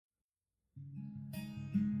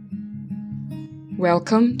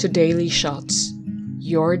Welcome to Daily Shots,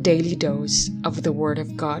 your daily dose of the Word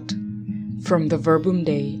of God from the Verbum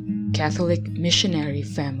Dei Catholic Missionary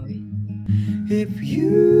Family. If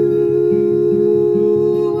you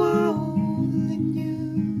are only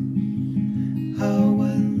knew how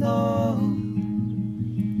I long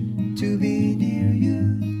to be near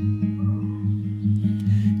you,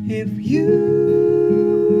 if you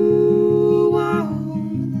are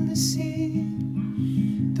only see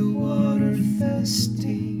the water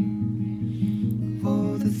thirsty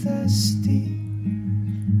for the thirsty,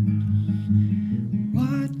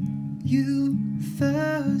 what you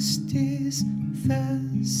thirst is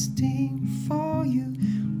thirsting for you.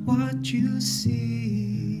 What you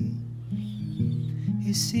see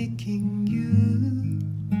is seeking you.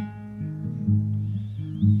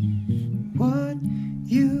 What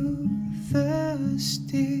you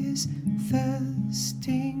thirst is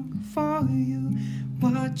thirsting for you.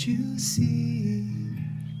 What you see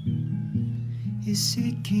is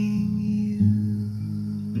seeking you.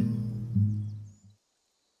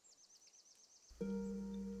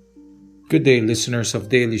 Good day, listeners of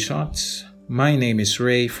Daily Shots. My name is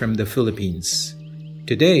Ray from the Philippines.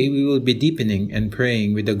 Today, we will be deepening and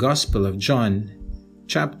praying with the Gospel of John,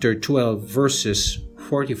 chapter 12, verses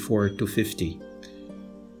 44 to 50.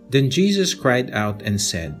 Then Jesus cried out and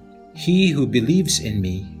said, "He who believes in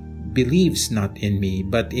me, believes not in me,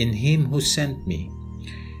 but in him who sent me.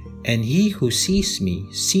 And he who sees me,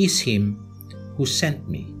 sees him who sent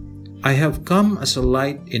me. I have come as a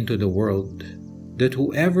light into the world, that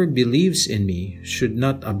whoever believes in me should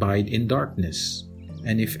not abide in darkness.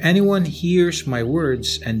 And if anyone hears my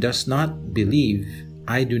words and does not believe,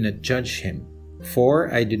 I do not judge him. For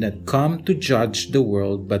I did not come to judge the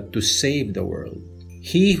world, but to save the world.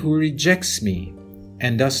 He who rejects me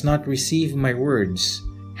and does not receive my words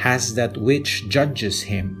has that which judges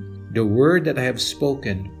him. The word that I have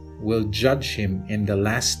spoken will judge him in the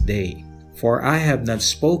last day. For I have not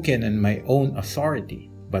spoken in my own authority,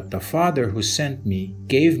 but the Father who sent me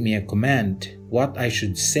gave me a command what I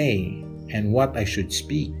should say and what I should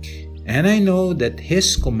speak. And I know that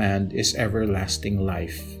his command is everlasting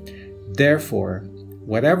life. Therefore,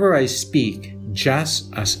 whatever I speak, just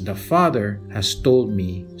as the Father has told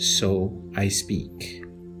me, so I speak."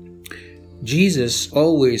 Jesus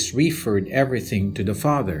always referred everything to the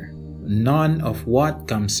Father. None of what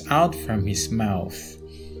comes out from his mouth,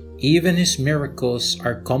 even his miracles,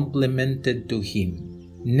 are complimented to him.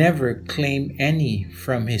 Never claim any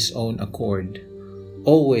from his own accord.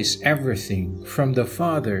 Always everything from the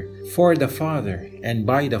Father, for the Father, and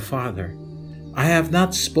by the Father. I have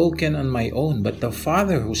not spoken on my own, but the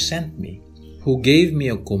Father who sent me, who gave me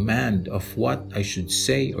a command of what I should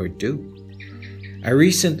say or do. I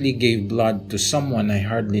recently gave blood to someone I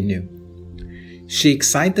hardly knew. She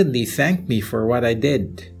excitedly thanked me for what I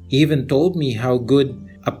did, even told me how good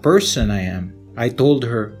a person I am. I told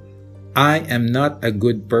her, I am not a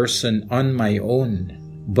good person on my own,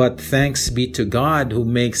 but thanks be to God who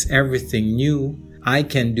makes everything new. I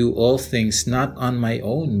can do all things not on my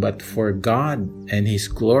own, but for God and His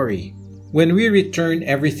glory. When we return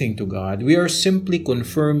everything to God, we are simply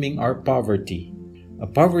confirming our poverty, a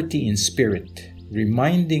poverty in spirit,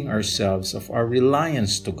 reminding ourselves of our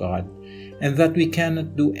reliance to God and that we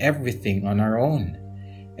cannot do everything on our own.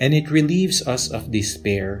 And it relieves us of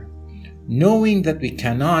despair, knowing that we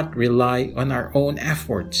cannot rely on our own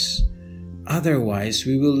efforts. Otherwise,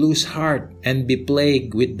 we will lose heart and be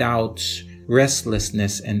plagued with doubts,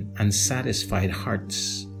 restlessness, and unsatisfied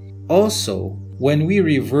hearts. Also, when we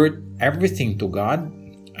revert everything to God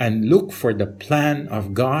and look for the plan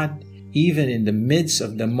of God, even in the midst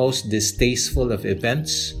of the most distasteful of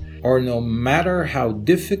events, or no matter how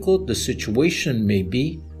difficult the situation may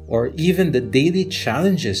be, or even the daily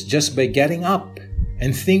challenges just by getting up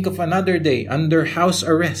and think of another day under house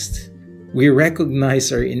arrest, we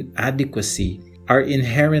recognize our inadequacy, our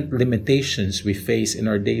inherent limitations we face in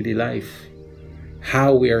our daily life,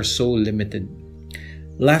 how we are so limited.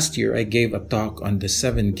 Last year, I gave a talk on the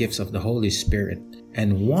 7 gifts of the Holy Spirit,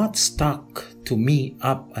 and what stuck to me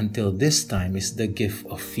up until this time is the gift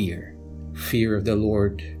of fear. Fear of the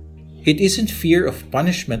Lord. It isn't fear of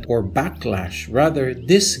punishment or backlash. Rather,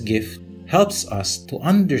 this gift helps us to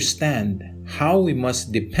understand how we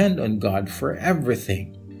must depend on God for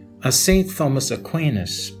everything. As St. Thomas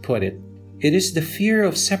Aquinas put it, it is the fear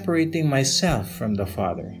of separating myself from the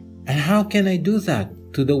Father. And how can I do that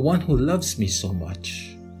to the one who loves me so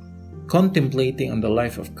much? Contemplating on the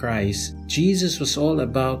life of Christ, Jesus was all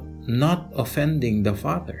about not offending the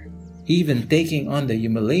Father, even taking on the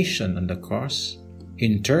humiliation on the cross.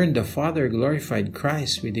 In turn, the Father glorified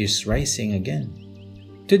Christ with His rising again.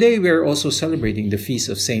 Today we are also celebrating the feast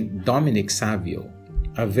of Saint Dominic Savio,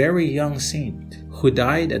 a very young saint who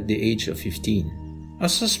died at the age of 15.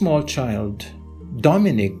 As a small child,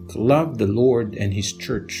 Dominic loved the Lord and his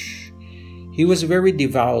church. He was very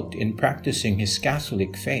devout in practicing his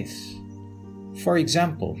Catholic faith. For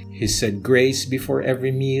example, he said grace before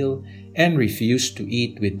every meal and refused to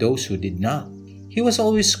eat with those who did not. He was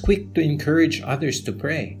always quick to encourage others to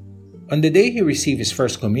pray. On the day he received his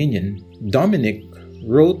first communion, Dominic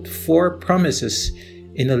wrote 4 promises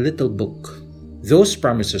in a little book. Those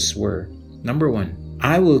promises were: number 1,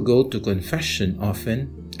 I will go to confession often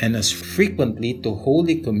and as frequently to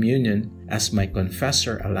Holy Communion as my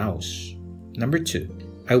confessor allows. Number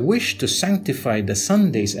 2, I wish to sanctify the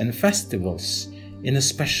Sundays and festivals in a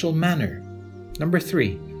special manner. Number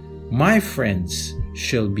 3, my friends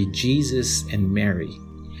shall be Jesus and Mary.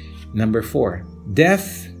 Number 4,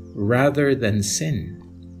 death rather than sin.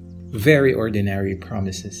 Very ordinary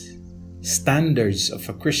promises, standards of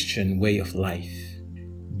a Christian way of life.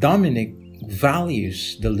 Dominic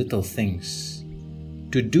values the little things,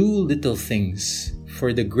 to do little things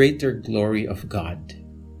for the greater glory of God.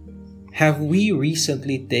 Have we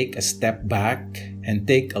recently taken a step back and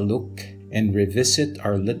take a look and revisit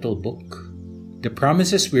our little book? The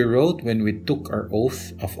promises we wrote when we took our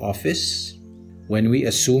oath of office, when we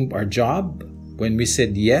assumed our job, when we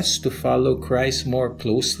said yes to follow Christ more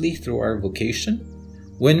closely through our vocation,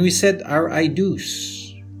 when we said our I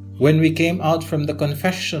do's, when we came out from the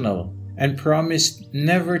confessional and promised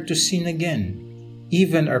never to sin again,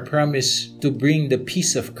 even our promise to bring the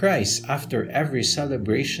peace of Christ after every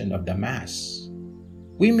celebration of the Mass.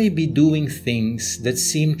 We may be doing things that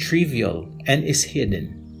seem trivial and is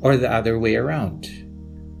hidden, or the other way around.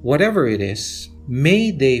 Whatever it is, may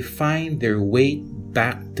they find their way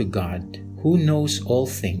back to God, who knows all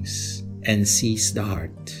things and sees the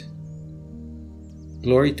heart.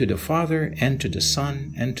 Glory to the Father, and to the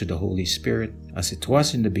Son, and to the Holy Spirit, as it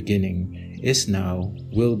was in the beginning, is now,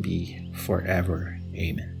 will be, forever.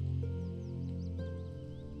 Amen.